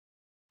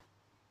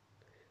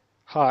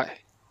Hi,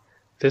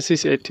 this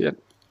is Etienne,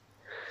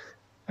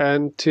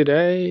 and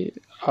today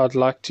I'd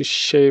like to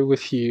share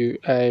with you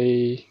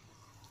a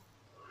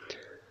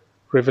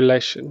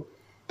revelation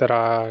that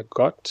I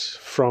got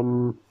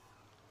from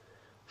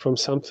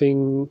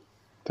something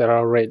that I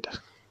read.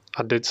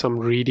 I did some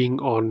reading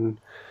on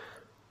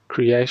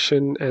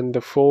creation and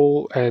the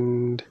fall,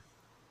 and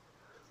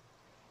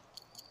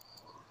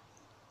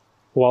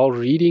while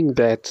reading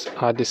that,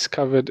 I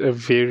discovered a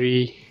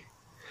very,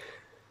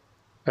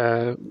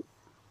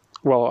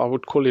 I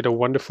would call it a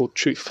wonderful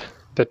truth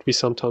that we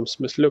sometimes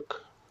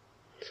mislook.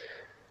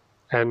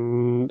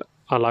 And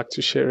I like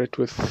to share it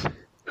with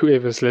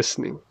whoever's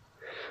listening.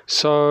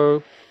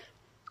 So,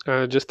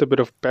 just a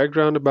bit of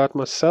background about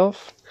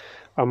myself.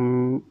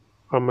 I'm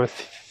a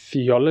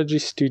theology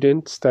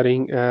student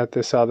studying at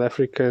the South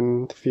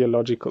African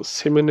Theological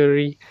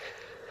Seminary.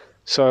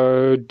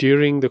 So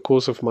during the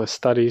course of my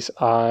studies,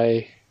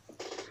 I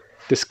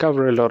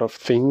discover a lot of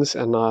things,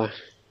 and I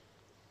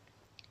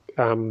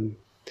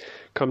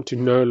come to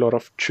know a lot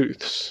of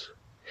truths.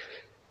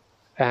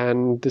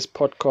 And this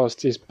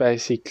podcast is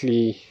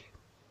basically,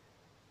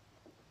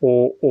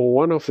 or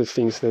one of the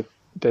things that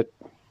the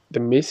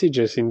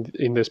messages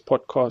in this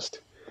podcast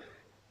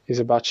is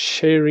about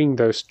sharing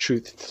those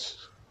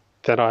truths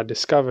that I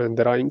discover and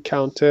that I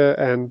encounter,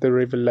 and the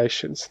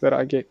revelations that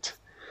I get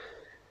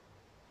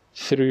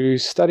through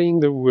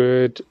studying the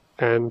Word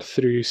and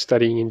through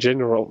studying in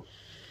general.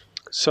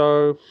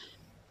 So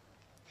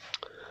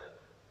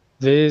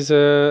there's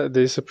a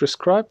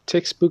prescribed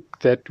textbook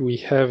that we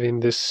have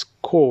in this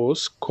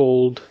course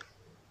called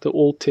the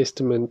Old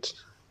Testament,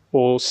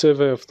 or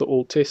Survey of the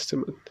Old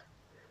Testament.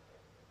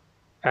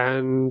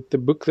 And the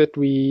book that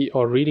we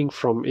are reading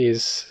from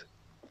is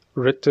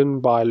written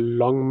by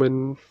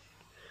Longman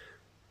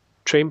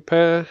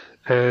Tremper,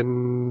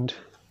 and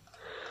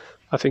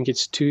I think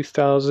it's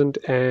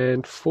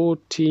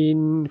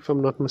 2014, if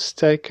I'm not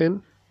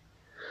mistaken.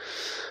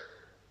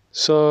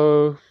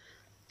 So,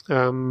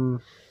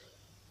 and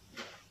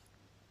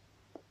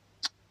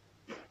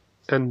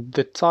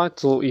the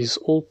title is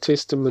Old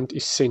Testament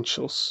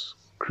Essentials: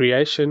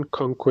 Creation,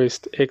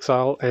 Conquest,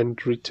 Exile,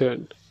 and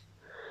Return.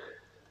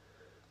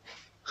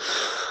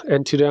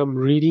 And today I'm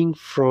reading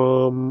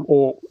from,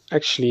 or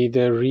actually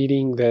the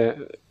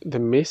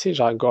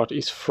message I got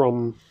is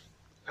from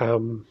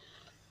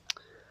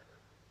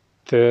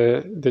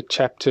the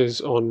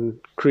chapters on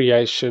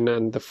creation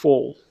and the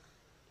fall.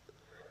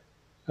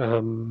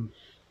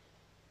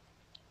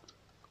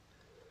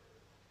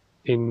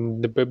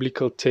 In the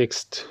biblical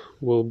text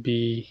will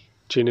be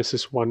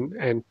Genesis 1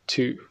 and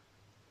 2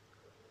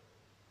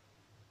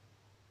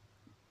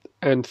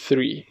 and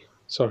 3.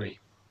 Sorry.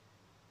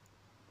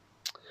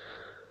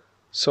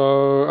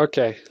 So,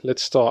 okay,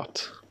 let's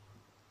start.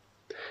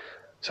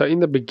 So in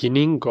the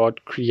beginning,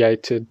 God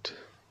created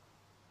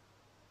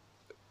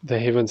the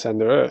heavens and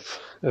the earth,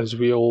 as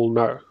we all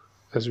know,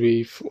 as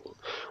we've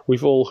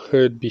all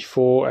heard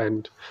before,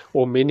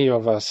 or many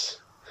of us,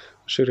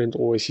 shouldn't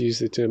always use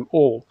the term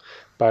all,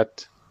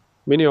 but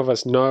many of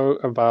us know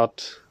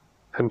about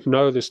and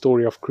know the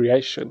story of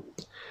creation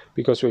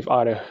because we've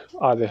either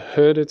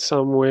heard it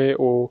somewhere,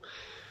 or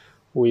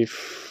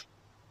we've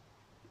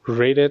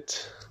read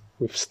it,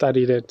 we've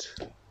studied it.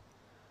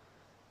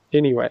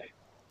 Anyway,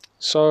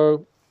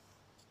 so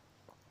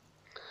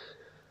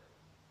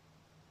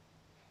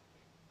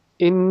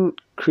in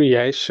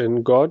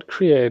creation, God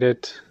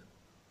created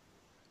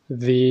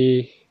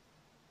the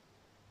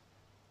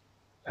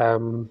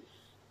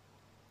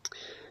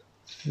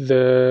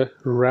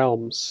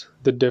realms,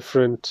 the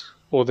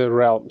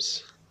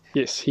realms.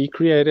 Yes, He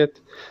created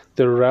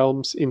the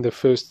realms in the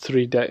first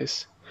 3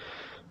 days.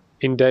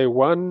 In day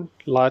 1,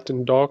 light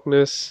and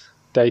darkness.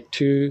 Day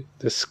 2,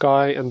 the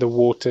sky and the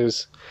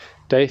waters.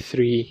 Day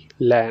 3,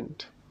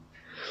 land.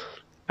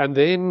 And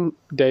then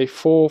day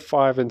 4,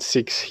 5, and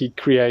 6, He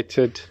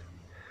created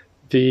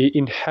the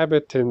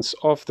inhabitants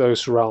of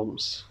those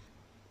realms,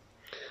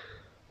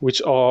 which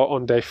are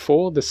on day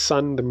 4, the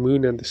sun, the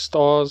moon, and the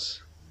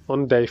stars.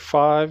 On day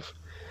 5,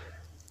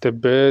 the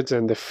birds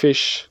and the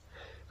fish.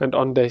 And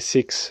on day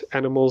 6,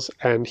 animals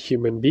and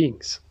human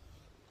beings.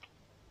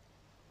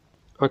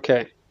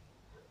 Okay.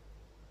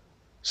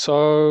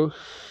 So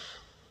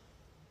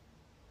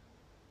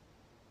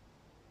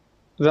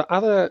the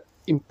other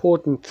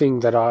important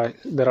thing that I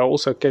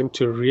also came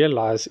to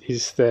realize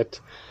is that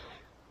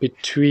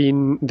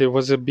there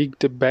was a big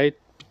debate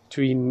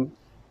between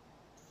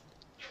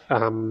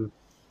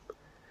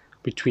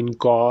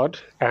God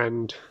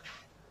and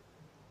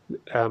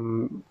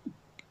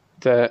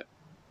the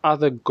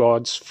other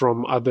gods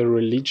from other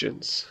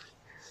religions.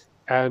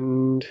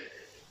 And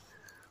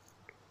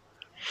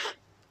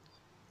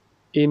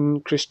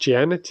in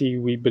Christianity,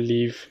 we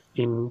believe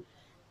in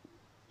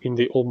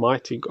the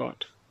Almighty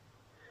God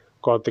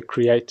the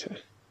Creator.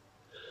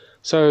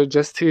 So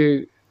just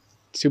to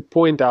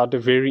point out a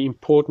very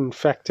important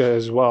factor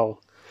as well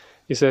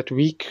is that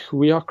we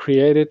are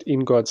created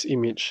in God's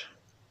image.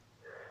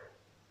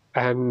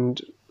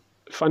 And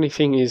funny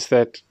thing is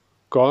that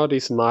God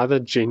is neither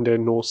gender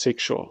nor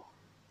sexual.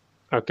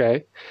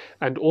 Okay,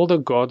 and all the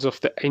gods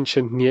of the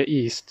ancient Near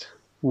East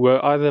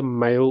were either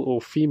male or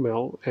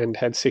female and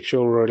had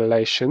sexual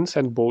relations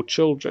and bore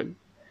children.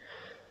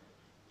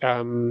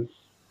 If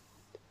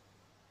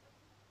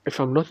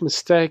I'm not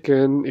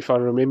mistaken, if I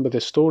remember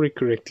the story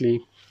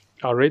correctly,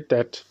 I read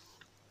that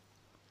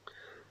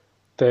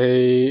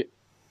the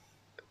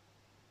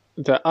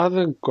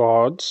other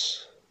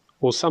gods,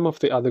 or some of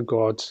the other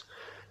gods,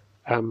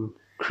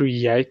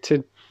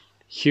 created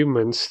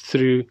humans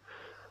through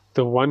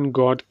the one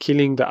god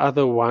killing the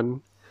other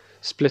one,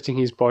 splitting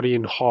his body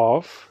in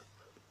half,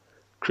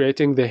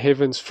 creating the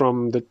heavens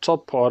from the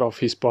top part of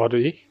his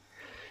body,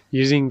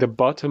 using the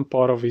bottom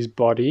part of his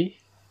body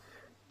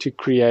to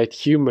create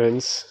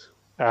humans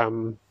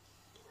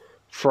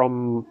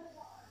from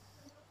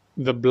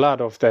the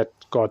blood of that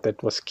god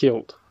that was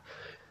killed,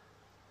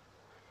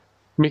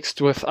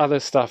 mixed with other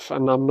stuff.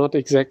 And I'm not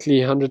exactly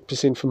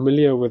 100%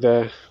 familiar with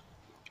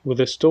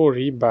the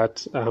story,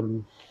 but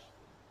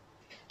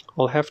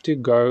I'll have to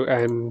go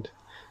and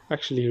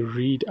actually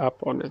read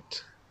up on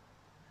it.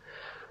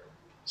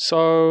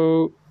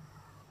 So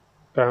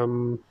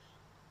the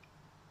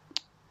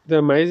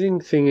amazing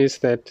thing is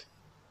that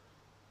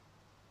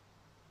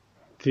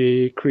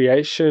the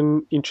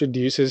creation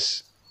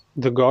introduces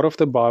the God of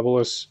the Bible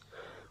as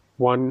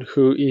one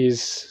who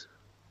is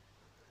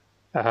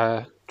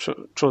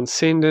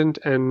transcendent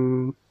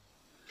and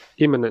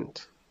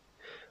immanent.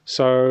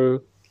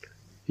 So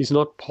he's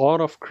not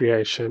part of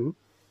creation,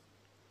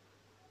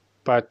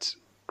 but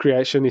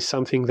creation is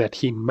something that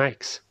he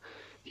makes.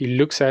 He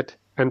looks at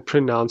and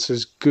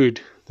pronounces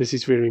good. This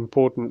is very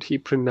important. He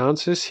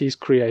pronounces his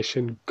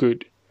creation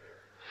good.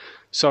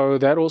 So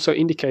that also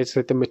indicates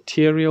that the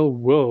material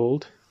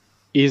world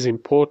is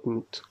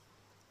important.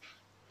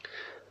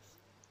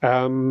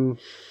 And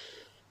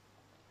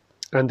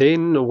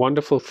then a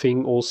wonderful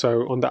thing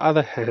also, on the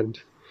other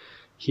hand,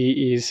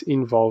 he is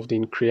involved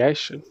in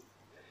creation.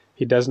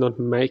 He does not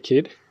make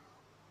it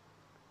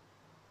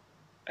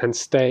and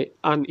stay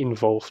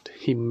uninvolved.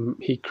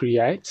 He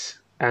creates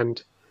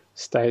and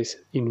stays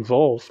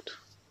involved.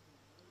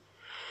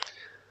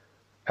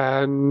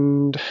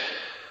 And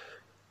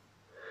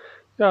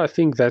yeah, I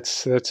think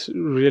that's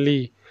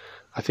really,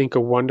 I think, a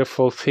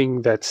wonderful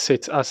thing that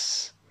sets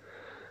us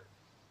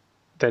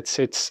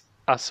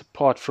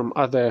apart from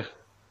other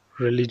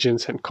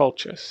religions and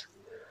cultures.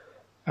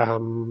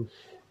 And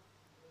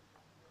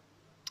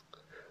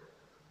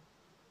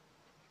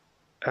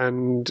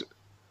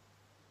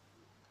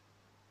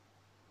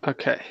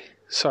okay,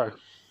 so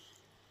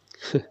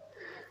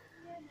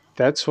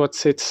that's what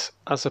sets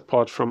us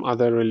apart from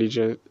other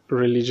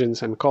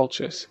religions and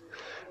cultures.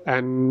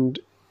 And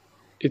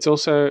it's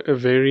also a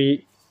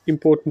very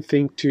important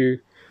thing to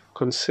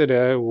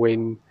consider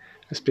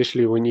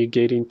especially when you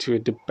get into a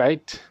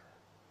debate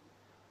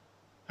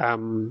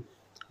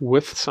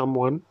with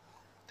someone.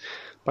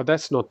 But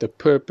that's not the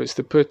purpose.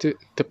 The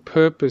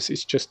purpose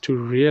is just to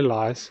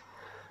realize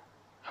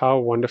how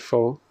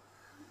wonderful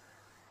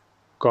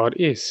God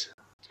is.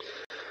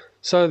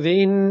 So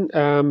then,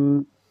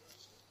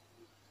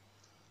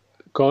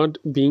 God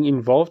being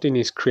involved in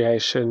his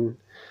creation,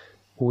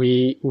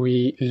 we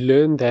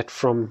learn that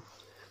from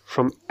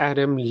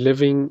Adam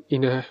living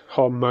in a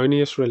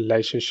harmonious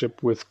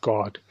relationship with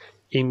God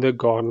in the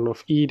Garden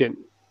of Eden.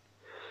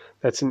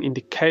 That's an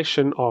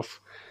indication of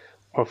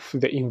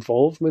the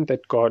involvement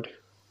that God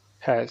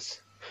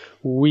has.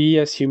 We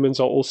as humans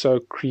are also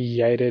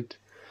created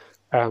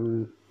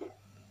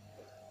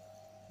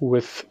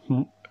with,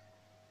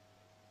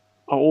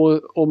 I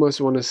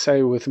almost want to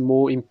say, with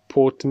more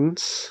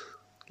importance.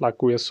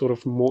 Like we are sort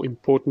of more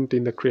important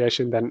in the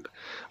creation than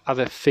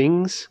other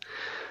things,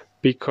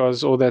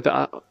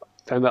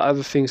 than the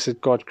other things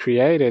that God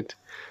created,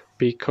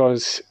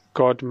 because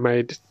God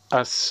made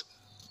us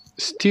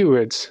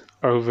stewards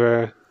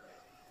over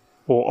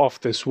or of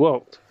this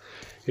world.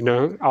 You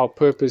know, our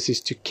purpose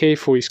is to care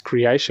for his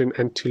creation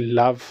and to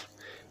love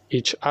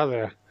each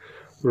other.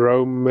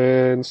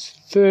 Romans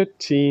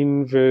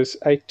 13 verse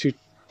 8 to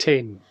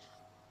 10.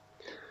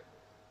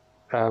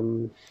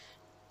 I'm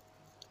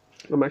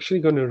actually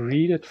going to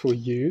read it for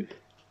you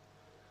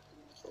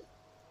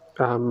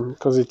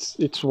because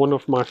it's one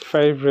of my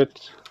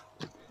favorite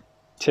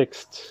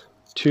texts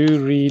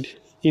to read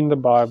in the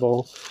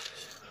Bible,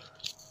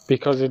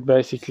 because it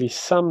basically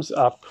sums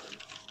up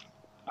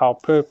our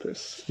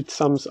purpose. It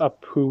sums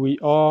up who we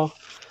are,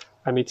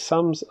 and it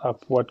sums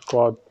up what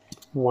God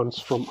wants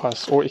from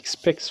us, or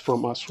expects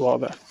from us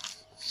rather.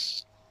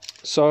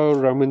 So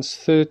Romans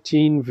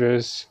 13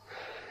 verse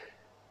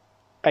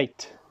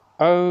 8.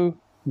 Owe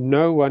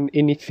no one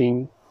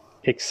anything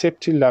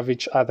except to love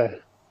each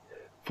other,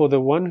 for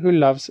the one who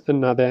loves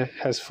another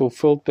has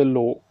fulfilled the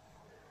law.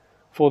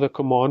 For the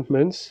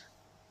commandments,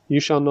 you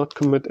shall not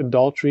commit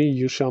adultery,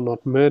 you shall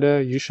not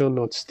murder, you shall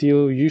not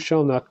steal, you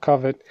shall not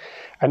covet,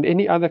 and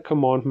any other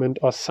commandment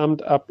are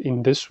summed up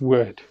in this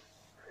word: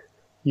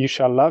 you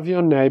shall love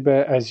your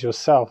neighbor as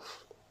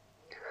yourself.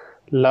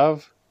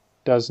 Love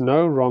does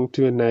no wrong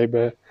to a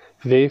neighbor,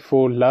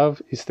 therefore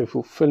love is the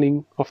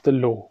fulfilling of the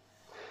law.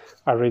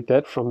 I read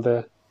that from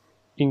the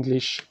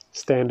English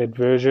Standard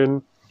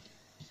Version.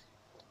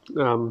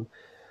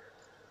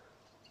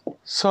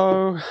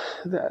 So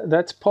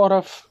that's part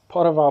of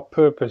our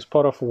purpose,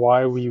 part of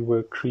why we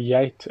were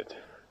created.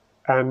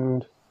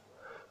 And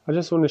I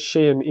just want to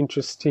share an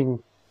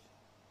interesting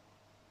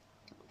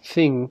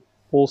thing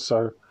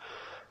also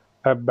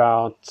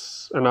about,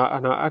 and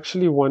I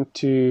actually want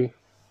to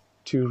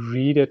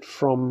read it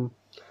from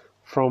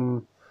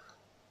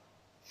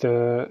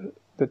the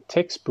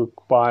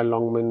textbook by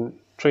Longman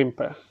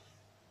Tremper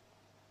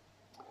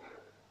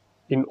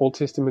in Old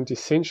Testament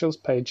Essentials,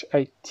 page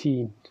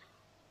 18.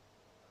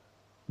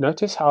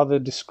 Notice how the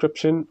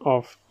description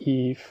of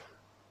Eve's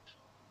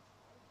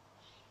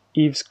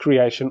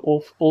creation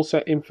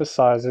also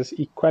emphasizes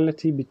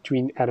equality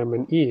between Adam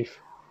and Eve.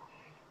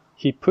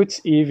 He puts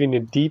Eve in a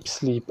deep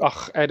sleep.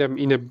 Adam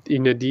in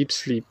a deep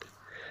sleep.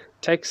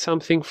 Takes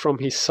something from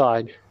his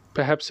side,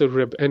 perhaps a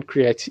rib, and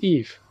creates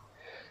Eve.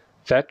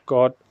 That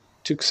God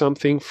took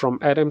something from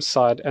Adam's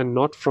side and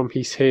not from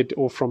his head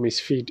or from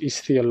his feet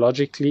is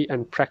theologically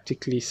and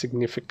practically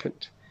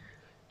significant.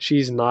 She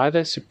is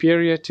neither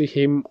superior to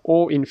him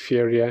or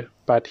inferior,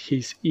 but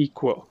his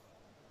equal.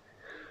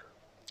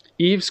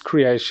 Eve's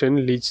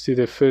creation leads to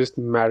the first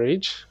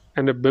marriage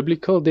and a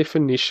biblical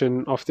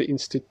definition of the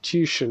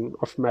institution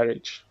of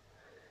marriage.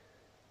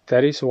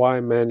 That is why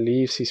a man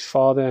leaves his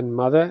father and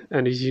mother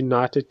and is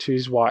united to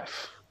his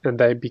wife, and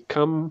they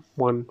become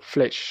one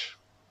flesh.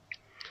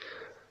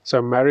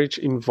 So marriage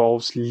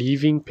involves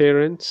leaving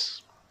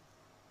parents,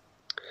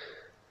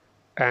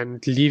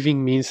 and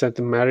leaving means that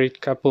the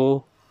married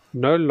couple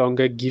no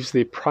longer gives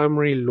their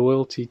primary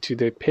loyalty to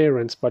their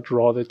parents, but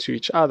rather to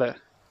each other.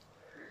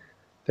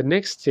 The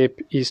next step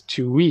is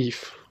to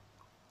weave,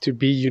 to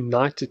be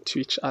united to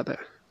each other.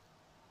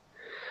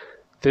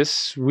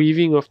 This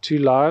weaving of two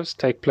lives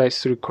takes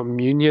place through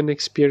communion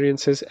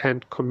experiences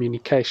and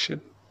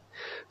communication.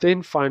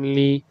 Then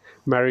finally,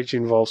 marriage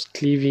involves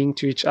cleaving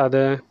to each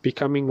other,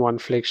 becoming one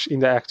flesh in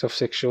the act of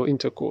sexual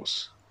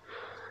intercourse.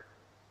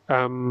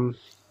 So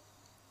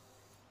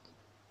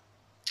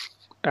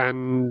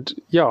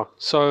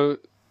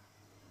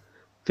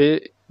there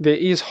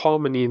is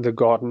harmony in the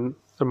garden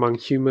among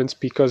humans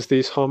because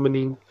there's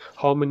harmony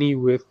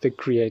with the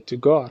Creator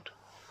God.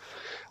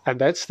 And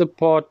that's the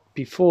part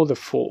before the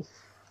fall.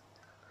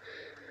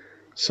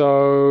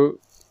 So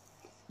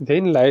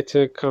then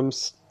later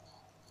comes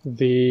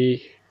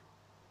the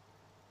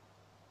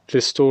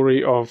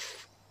story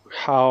of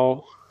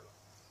how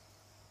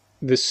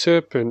the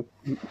serpent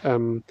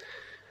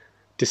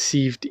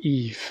deceived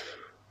Eve,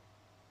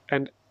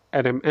 and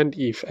Adam and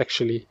Eve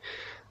actually,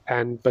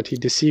 but he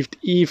deceived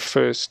Eve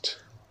first,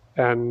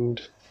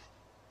 and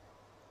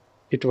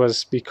it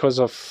was because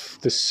of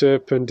the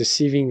serpent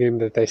deceiving them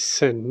that they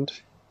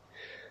sinned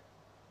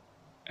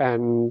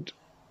and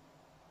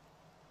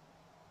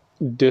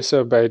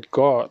disobeyed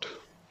God.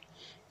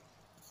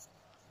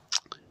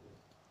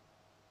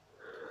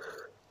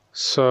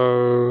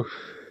 So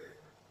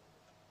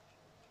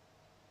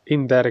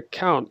in that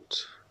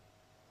account,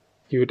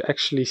 you would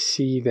actually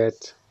see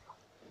that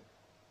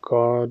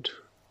God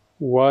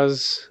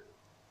was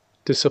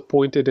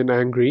disappointed and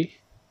angry,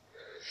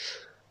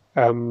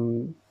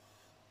 and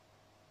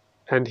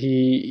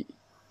he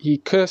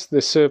cursed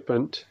the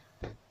serpent,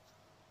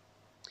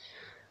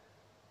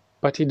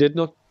 but he did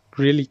not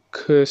really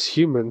curse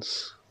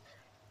humans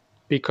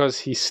because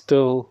he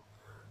still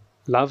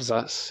loves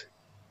us,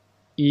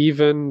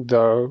 even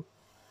though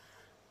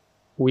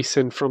we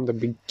sinned from the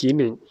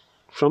beginning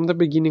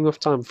of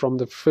time. From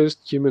the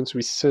first humans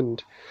we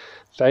sinned.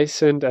 They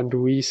sinned and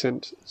we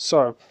sinned.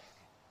 So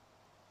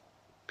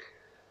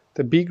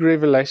the big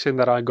revelation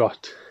that I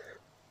got,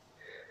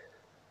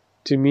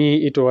 to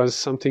me it was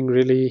something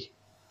really,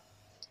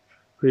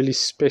 really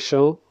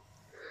special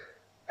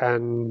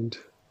and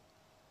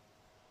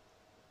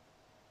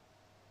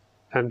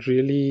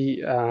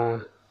really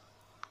a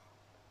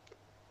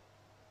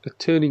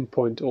turning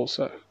point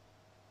also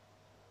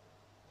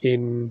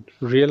in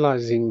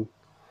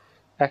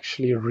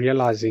actually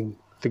realizing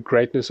the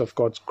greatness of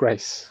God's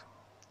grace.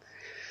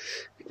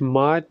 It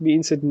might be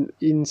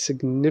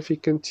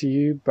insignificant to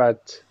you,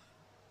 but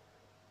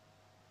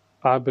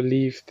I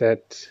believe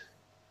that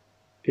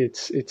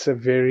it's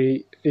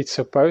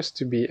supposed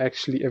to be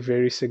actually a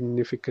very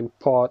significant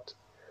part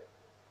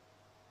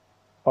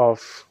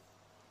of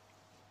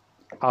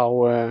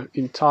our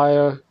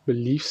entire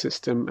belief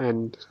system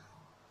and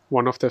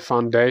one of the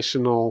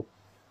foundational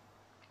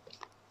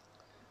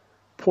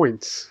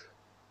points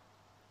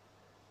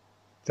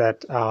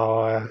that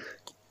our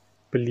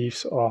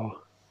beliefs are,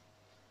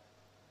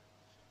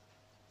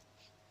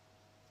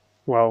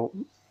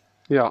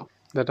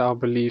 that our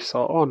beliefs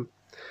are on.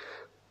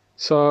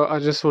 So I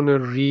just want to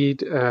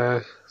read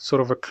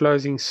sort of a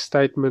closing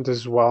statement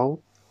as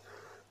well.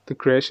 The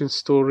creation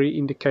story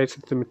indicates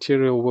that the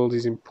material world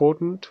is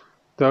important,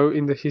 though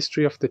in the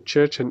history of the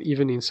church and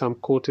even in some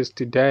quarters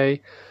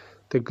today,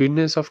 the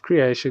goodness of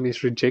creation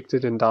is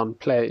rejected and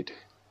downplayed.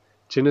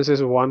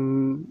 Genesis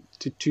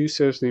 1-2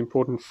 serves the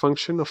important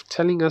function of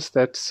telling us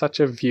that such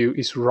a view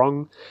is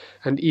wrong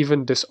and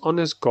even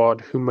dishonors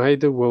God who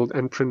made the world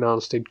and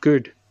pronounced it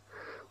good.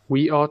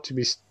 We are to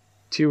be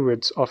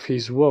stewards of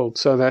His world.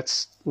 So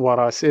that's what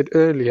I said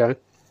earlier,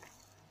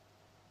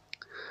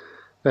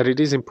 that it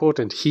is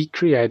important. He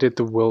created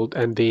the world,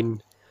 and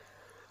then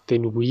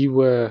we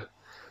were,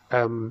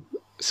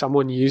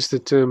 someone used the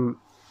term,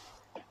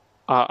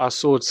 I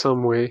saw it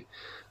somewhere,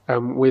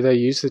 where they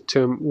use the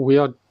term, we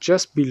are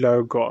just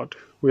below God.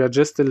 We are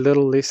just a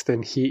little less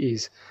than He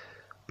is,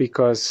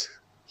 because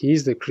He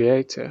is the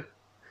creator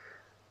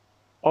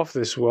of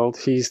this world.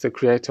 He is the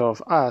creator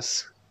of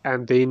us,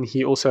 and then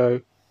He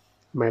also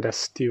made us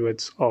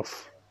stewards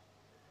of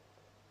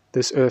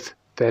this earth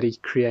that He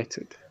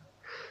created.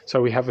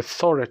 So we have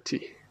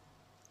authority.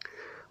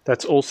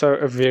 That's also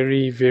a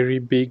very, very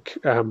big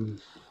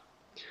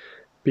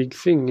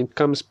thing. It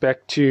comes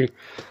back to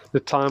the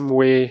time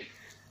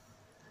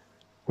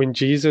when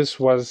Jesus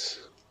was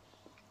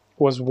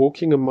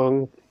walking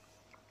among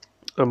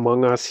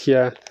us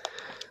here,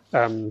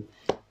 and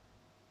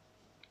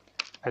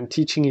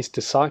teaching His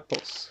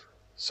disciples.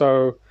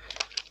 So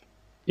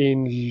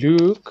in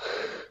Luke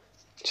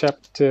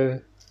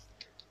chapter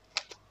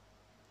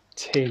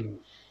 10,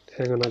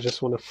 hang on, I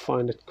just want to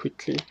find it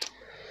quickly.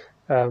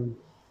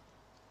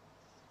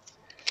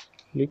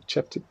 Luke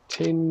chapter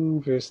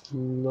 10 verse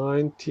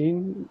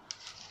 19,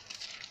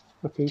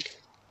 I think.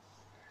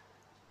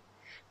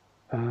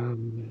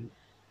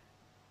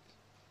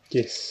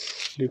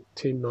 Yes, Luke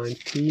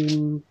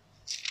 10:19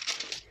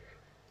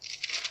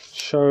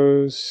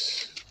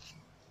 shows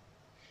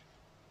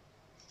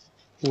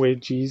where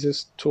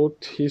Jesus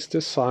taught His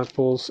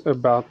disciples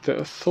about the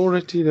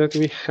authority that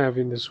we have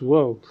in this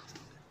world.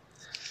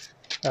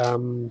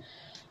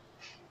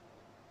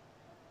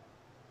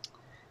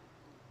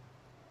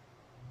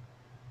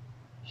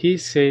 He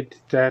said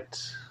that,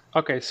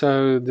 okay,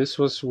 so this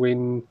was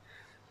when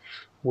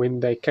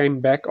they came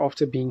back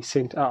after being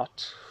sent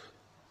out,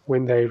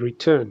 when they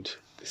returned,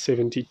 the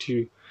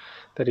 72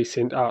 that He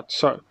sent out.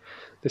 So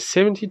the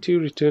 72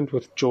 returned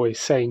with joy,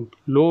 saying,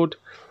 Lord,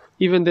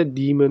 even the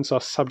demons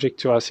are subject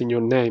to us in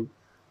your name.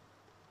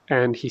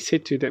 And He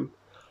said to them,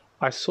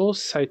 I saw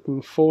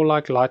Satan fall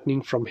like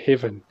lightning from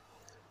heaven.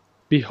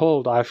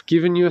 Behold, I have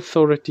given you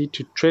authority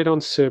to tread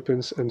on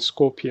serpents and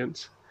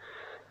scorpions,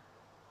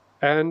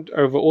 and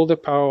over all the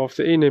power of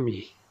the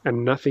enemy,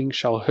 and nothing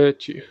shall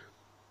hurt you.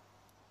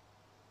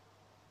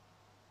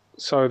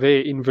 So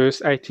there in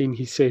verse 18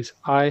 He says,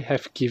 I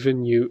have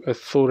given you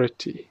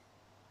authority.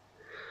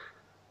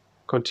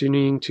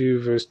 Continuing to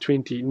verse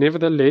 20,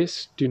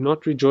 nevertheless, do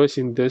not rejoice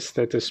in this,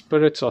 that the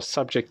spirits are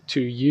subject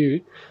to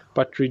you,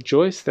 but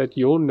rejoice that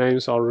your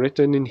names are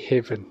written in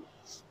heaven.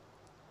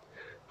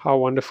 How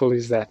wonderful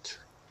is that?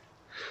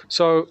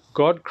 So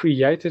God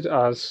created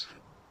us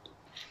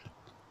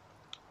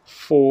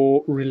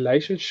for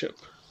relationship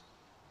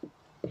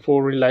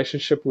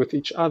with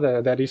each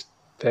other. That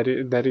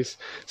is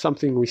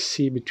something we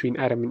see between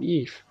Adam and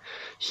Eve.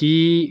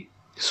 He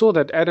saw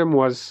that Adam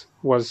was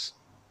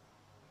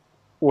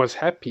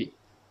happy,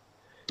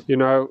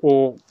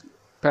 or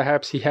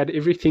perhaps he had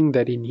everything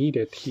that he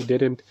needed.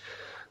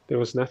 There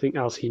was nothing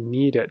else he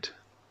needed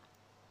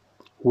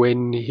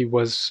when he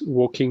was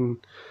walking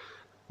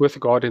with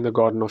God in the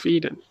Garden of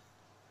Eden.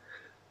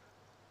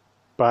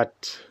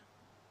 But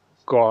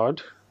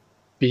God,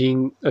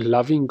 being a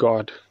loving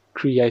God,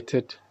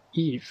 created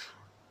Eve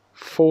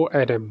for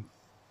Adam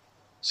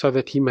so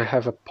that he may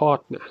have a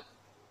partner,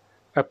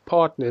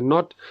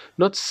 not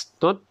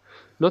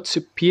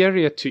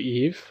superior to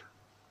Eve.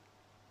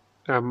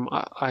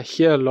 I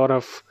hear a lot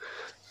of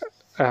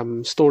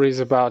stories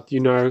about,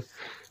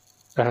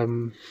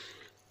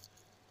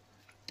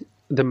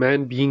 the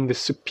man being the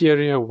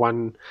superior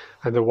one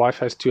and the wife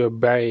has to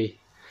obey.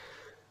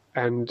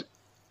 And,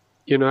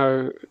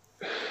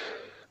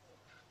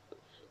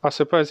 I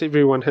suppose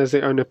everyone has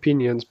their own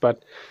opinions,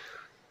 but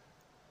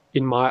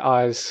in my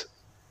eyes,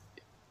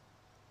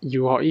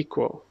 you are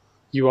equal.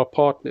 You are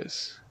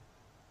partners.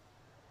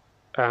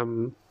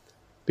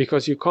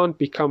 Because you can't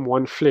become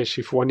one flesh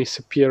if one is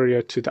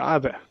superior to the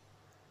other.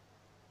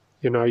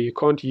 You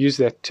can't use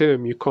that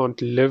term. You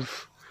can't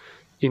live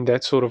in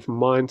that sort of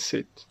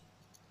mindset.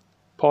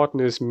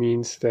 Partners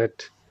means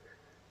that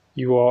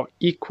you are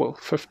equal,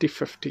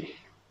 50-50,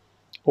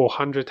 or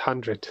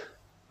 100-100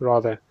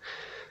 rather.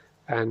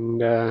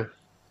 And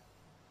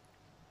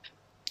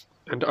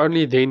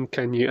only then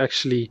can you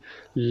actually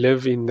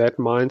live in that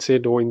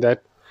mindset, or in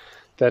that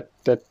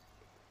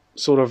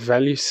sort of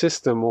value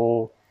system,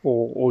 or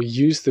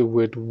use the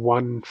word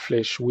one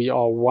flesh. We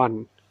are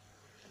one.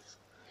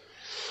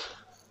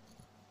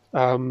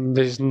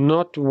 There's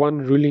not one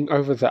ruling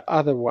over the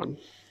other one.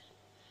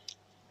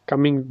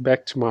 Coming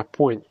back to my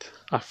point,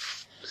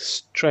 I've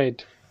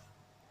strayed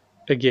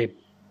again,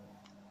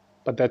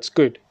 but that's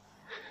good.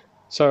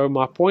 So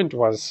my point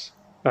was,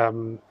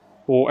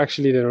 or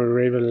actually the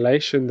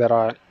revelation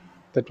that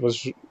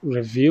was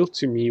revealed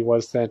to me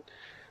was that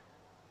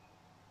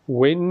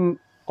when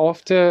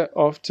after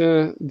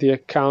the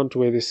account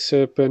where the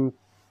serpent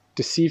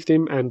deceived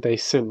him and they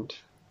sinned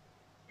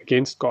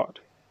against God.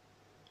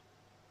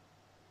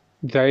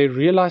 They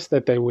realized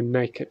that they were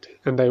naked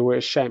and they were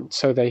ashamed,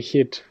 so they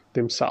hid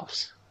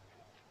themselves.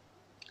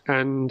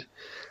 And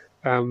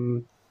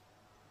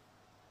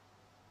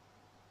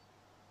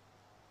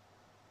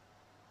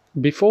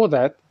before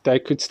that, they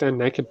could stand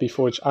naked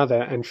before each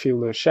other and feel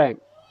no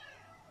shame.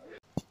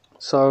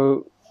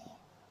 So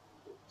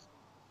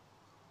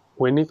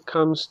when it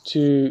comes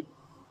to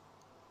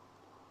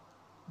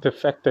the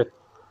fact that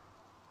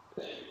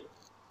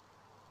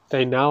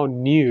they now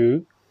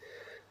knew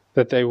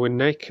that they were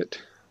naked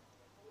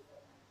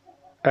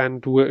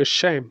and were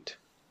ashamed,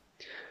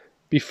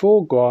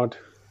 before God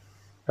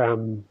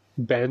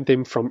banned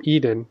them from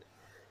Eden,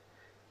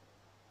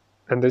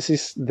 and this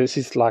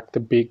is like the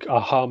big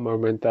aha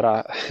moment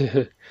that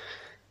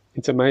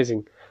it's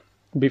amazing.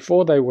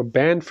 Before they were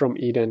banned from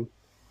Eden,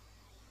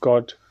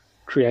 God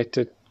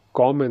created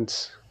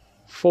garments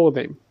for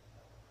them,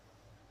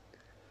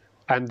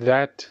 and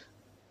that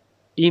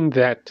in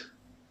that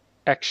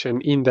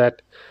action, in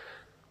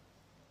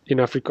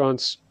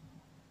Afrikaans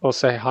I'll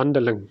say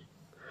handeling,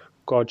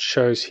 God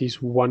shows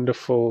his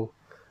wonderful,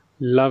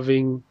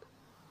 loving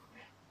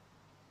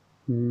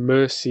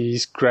mercy,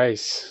 his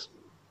grace.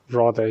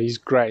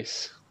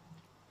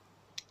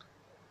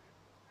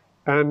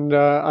 And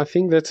I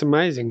think that's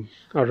amazing.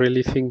 I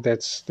really think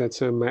that's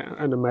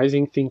an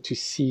amazing thing to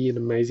see, an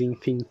amazing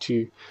thing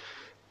to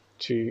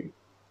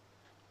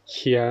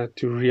hear,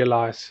 to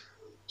realize,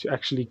 to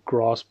actually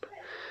grasp,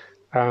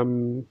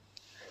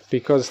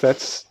 because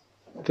that's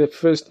the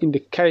first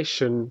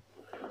indication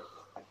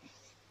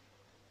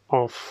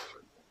of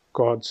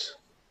God's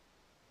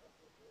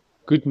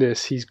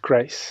goodness, his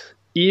grace.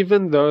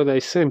 Even though they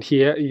sinned,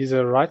 here he's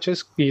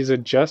a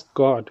just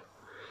God,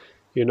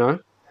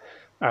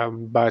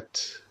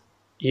 but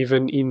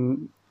even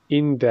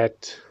in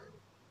that,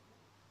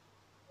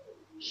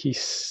 he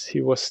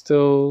was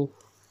still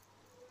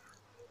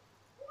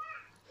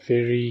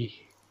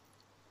very,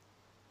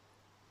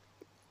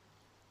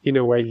 in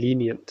a way,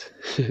 lenient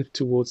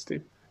towards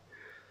them.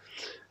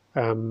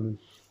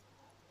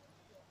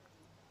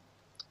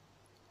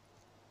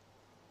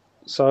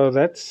 So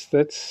that's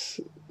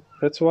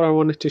what I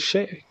wanted to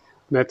share.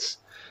 That's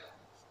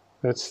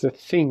the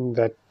thing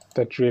that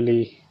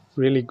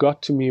really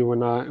got to me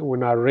when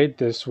I read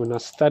this, when I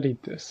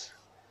studied this.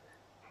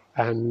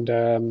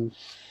 And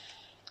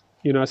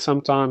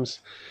sometimes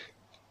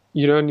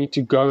you don't need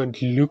to go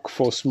and look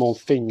for small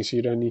things.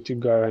 You don't need to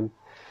go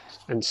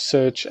and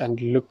search and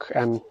look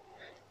and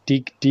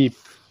dig deep,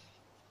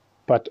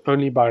 but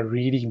only by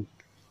reading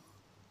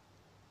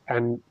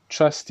and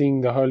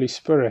trusting the Holy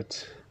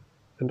Spirit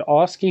and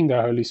asking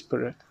the Holy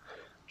Spirit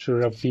to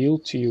reveal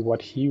to you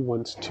what he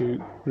wants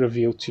to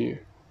reveal to you.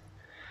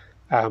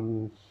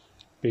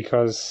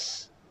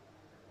 Because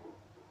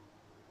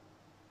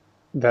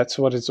that's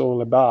what it's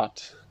all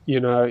about.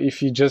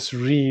 If you just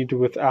read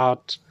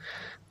without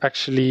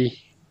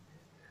actually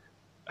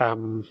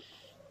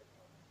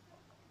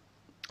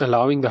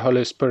allowing the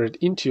Holy Spirit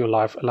into your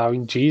life,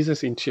 allowing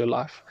Jesus into your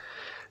life,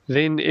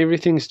 then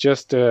everything's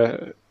just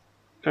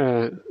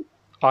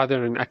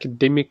either an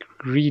academic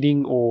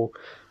reading, or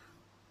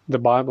the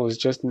Bible is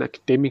just an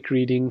academic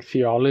reading.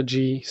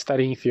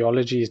 Studying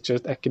theology is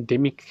just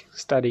academic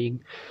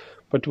studying.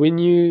 But when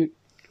you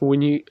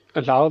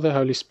allow the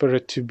Holy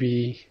Spirit to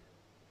be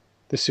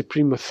the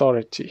supreme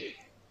authority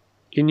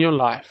in your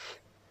life,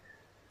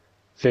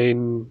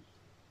 then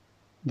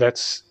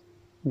that's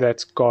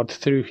God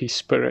through his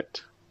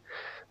Spirit.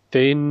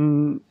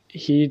 Then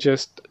he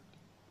just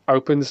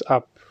opens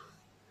up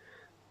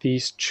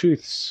these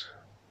truths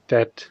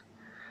that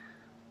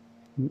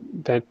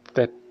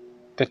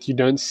you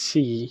don't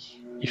see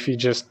if you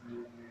just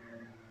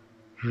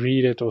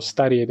read it or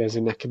study it as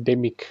an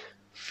academic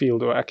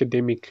field or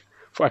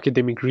for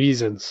academic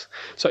reasons.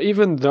 So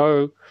even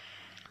though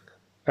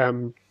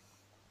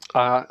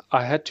I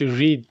had to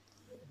read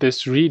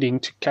this reading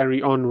to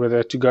carry on with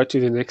it, to go to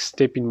the next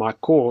step in my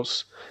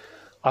course,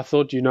 I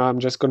thought, I'm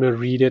just going to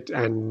read it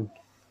and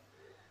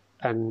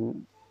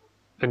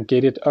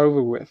get it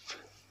over with.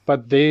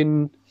 But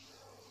then,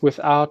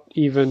 without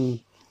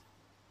even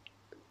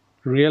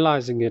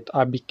realizing it,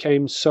 I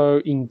became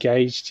so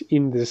engaged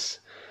in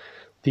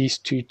these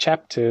two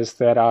chapters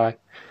that I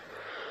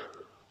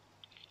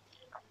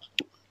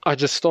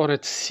just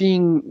started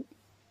seeing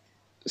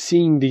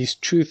these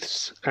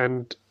truths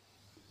and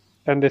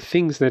the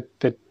things that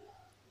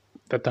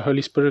the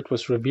Holy Spirit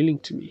was revealing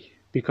to me,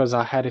 because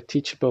I had a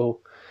teachable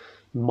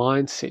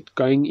mindset,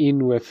 going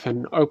in with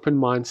an open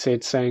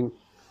mindset, saying,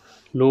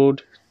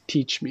 Lord,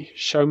 teach me,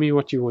 show me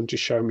what you want to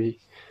show me,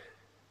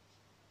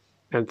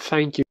 and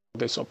thank you for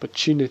this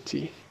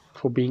opportunity,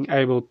 for being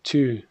able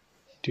to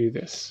do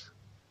this.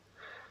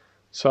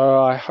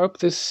 So I hope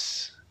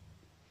this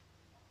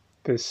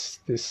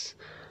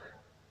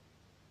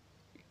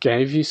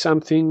gave you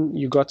something,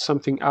 you got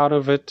something out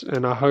of it,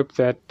 and I hope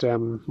that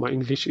my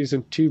English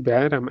isn't too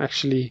bad. I'm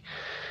actually,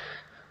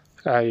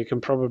 you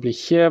can probably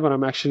hear, but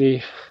I'm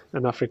actually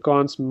an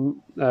Afrikaans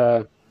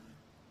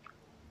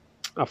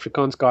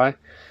Afrikaans guy,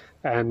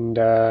 and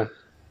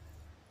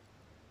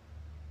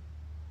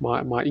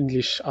my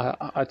English,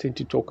 I tend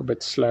to talk a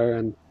bit slow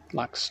and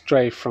like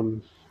stray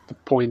from the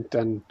point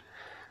and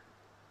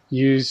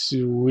use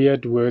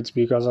weird words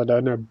because I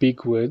don't know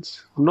big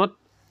words.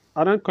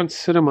 I don't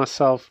consider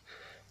myself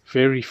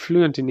very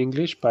fluent in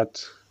English,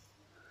 but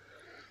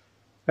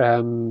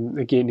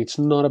again, it's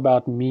not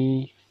about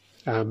me.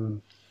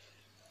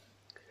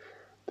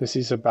 This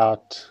is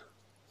about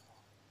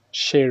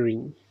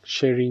sharing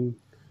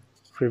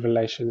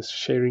revelations,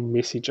 sharing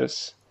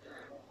messages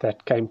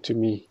that came to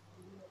me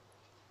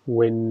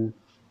when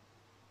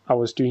I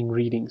was doing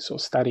readings or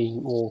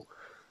studying or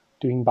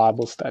doing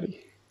Bible study.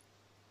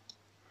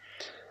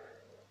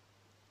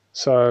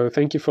 So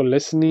thank you for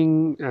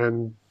listening,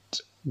 and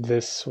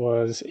this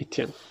was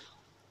Etienne.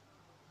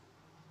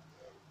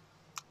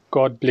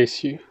 God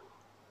bless you.